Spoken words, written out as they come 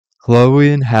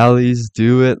Chloe and Halle's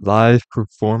Do It live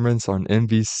performance on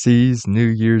NBC's New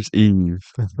Year's Eve.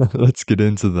 Let's get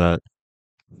into that.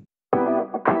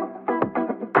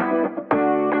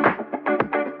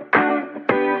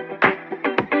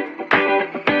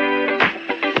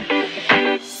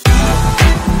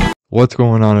 What's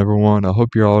going on, everyone? I hope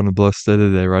you're all in a blessed day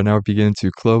today. Right now, we're beginning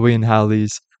to Chloe and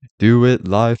Halle's Do It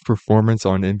live performance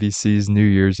on NBC's New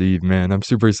Year's Eve. Man, I'm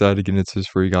super excited to get into this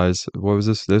for you guys. What was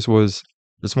this? This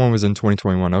one was in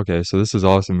 2021. Okay, so this is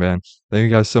awesome, man. Thank you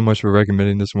guys so much for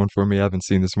recommending this one for me. I haven't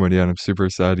seen this one yet. I'm super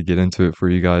excited to get into it for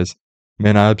you guys.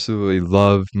 Man, I absolutely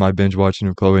love my binge watching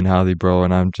of Chloe and Halle, bro,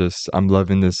 and I'm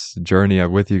loving this journey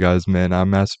with you guys, man.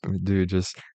 Dude,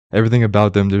 just everything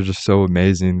about them, they're just so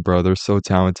amazing, bro. They're so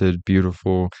talented,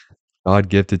 beautiful,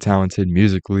 God-gifted, talented,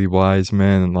 musically wise,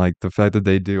 man. And like the fact that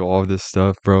they do all this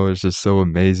stuff, bro, is just so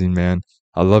amazing, man.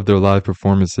 I love their live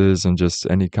performances and just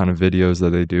any kind of videos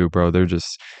that they do, bro.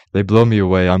 They blow me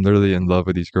away. I'm literally in love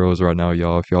with these girls right now,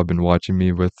 y'all. If y'all been watching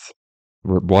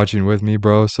with me,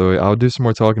 bro. So I'll do some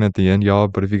more talking at the end, y'all.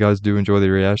 But if you guys do enjoy the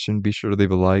reaction, be sure to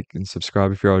leave a like and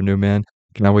subscribe if you're a new man.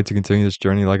 Cannot wait to continue this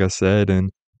journey, like I said. And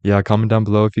yeah, comment down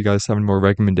below if you guys have any more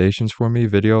recommendations for me,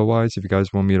 video-wise. If you guys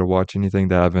want me to watch anything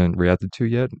that I haven't reacted to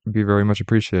yet, it'd be very much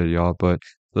appreciated, y'all. But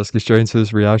let's get straight into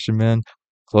this reaction, man.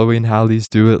 Chloe and Halle's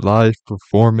Do It live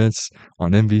performance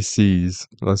on NBC's.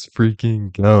 Let's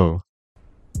freaking go.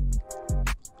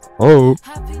 Oh,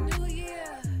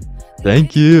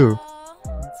 thank you.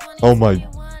 Oh my.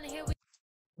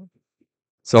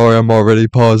 Sorry, I'm already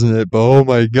pausing it, but oh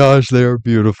my gosh, they are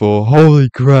beautiful. Holy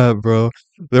crap, bro.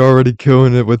 They're already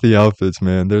killing it with the outfits,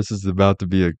 man. I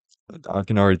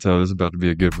can already tell this is about to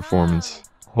be a good performance.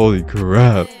 Holy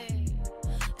crap.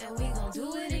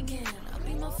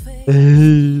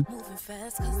 Hey.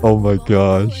 Oh my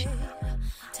gosh.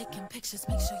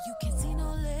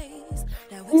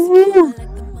 Woo.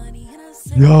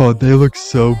 Yo, they look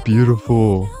so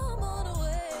beautiful.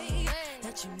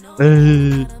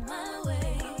 Hey.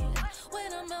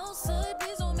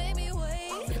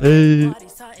 Hey.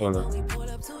 Hold on.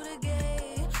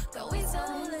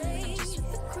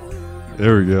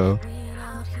 There we go.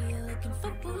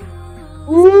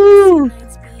 Woo!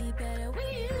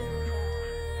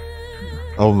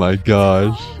 Oh my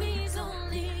gosh.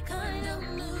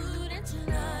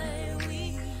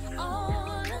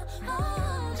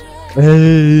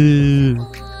 Hey,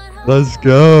 let's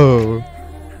go.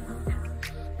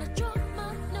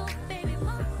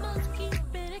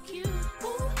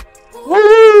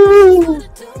 Woo!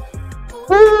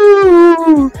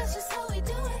 Woo!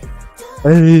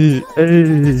 Hey,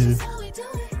 hey,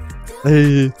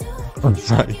 hey. Oh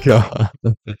my god.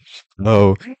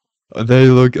 No, they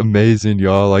look amazing,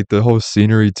 y'all. Like the whole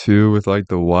scenery too, with like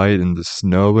the white and the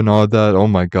snow and all that. Oh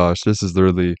my gosh, this is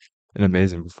literally an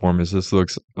amazing performance. This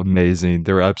looks amazing.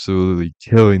 They're absolutely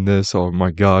killing this. Oh my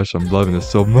gosh, I'm loving this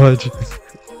so much.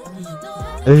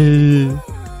 Hey.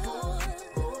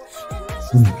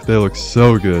 They look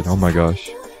so good. Oh my gosh.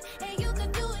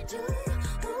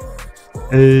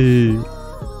 Hey.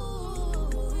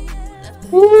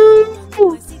 Woo.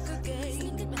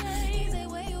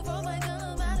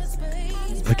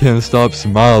 I can't stop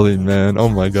smiling, man. Oh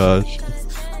my gosh.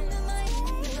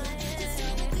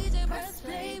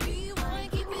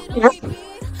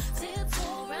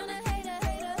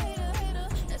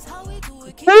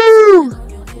 Woo.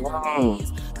 Wow.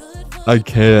 I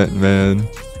can't, man.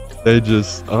 They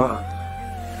just oh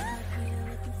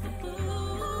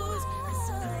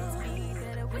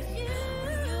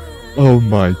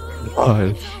my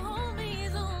gosh.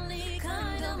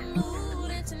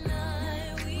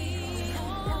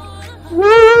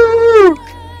 Woo!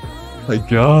 My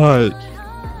god.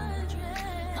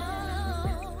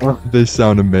 Oh, they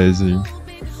sound amazing.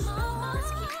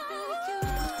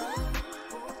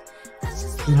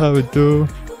 How it do?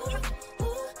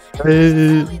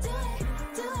 Hey,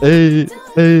 hey,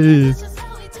 hey,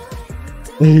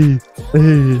 hey,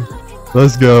 hey.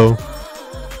 Let's go.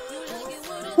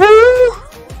 Woo!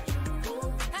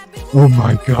 Oh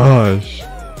my gosh.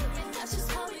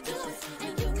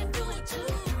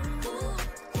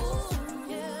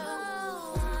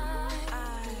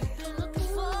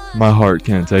 My heart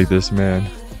can't take this, man.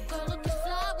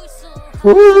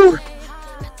 Woo!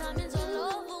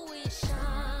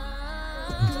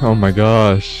 Oh my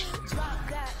gosh.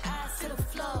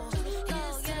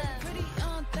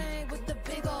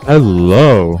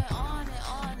 Hello.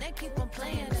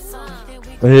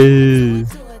 Hey.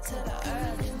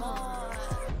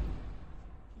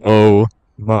 Oh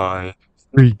my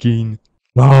freaking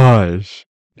gosh.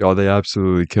 Y'all, they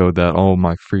absolutely killed that. Oh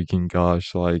my freaking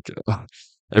gosh. Like,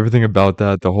 everything about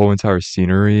that, the whole entire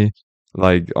scenery,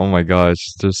 like, oh my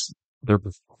gosh, just their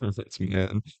performance,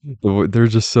 man. They're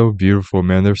just so beautiful,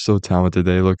 man. They're so talented.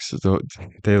 They look so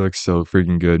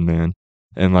freaking good, man.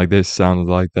 And like they sounded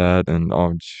like that, and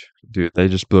dude, they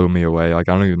just blew me away. Like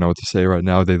I don't even know what to say right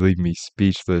now. They leave me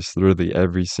speechless literally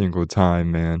every single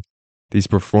time, man. These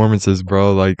performances,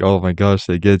 bro, like oh my gosh,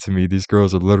 they get to me. These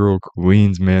girls are literal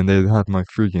queens, man. They have my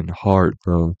freaking heart,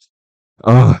 bro.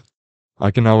 Ugh. I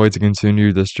cannot wait to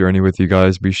continue this journey with you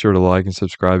guys. Be sure to like and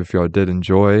subscribe if y'all did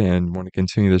enjoy and want to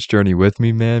continue this journey with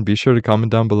me, man. Be sure to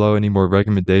comment down below any more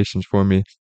recommendations for me.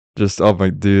 Just oh my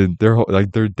dude,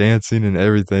 like their dancing and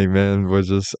everything, man, was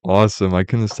just awesome. I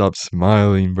couldn't stop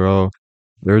smiling, bro.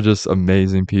 They're just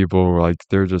amazing people. Like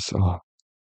they're just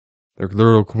they're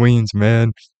little queens,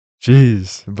 man.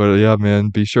 Jeez. But yeah, man,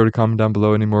 be sure to comment down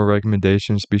below any more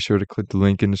recommendations. Be sure to click the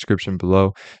link in the description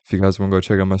below. If you guys want to go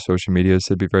check out my social medias,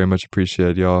 it'd be very much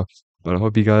appreciated, y'all. But I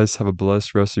hope you guys have a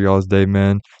blessed rest of y'all's day,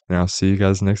 man. And I'll see you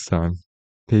guys next time.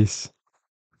 Peace.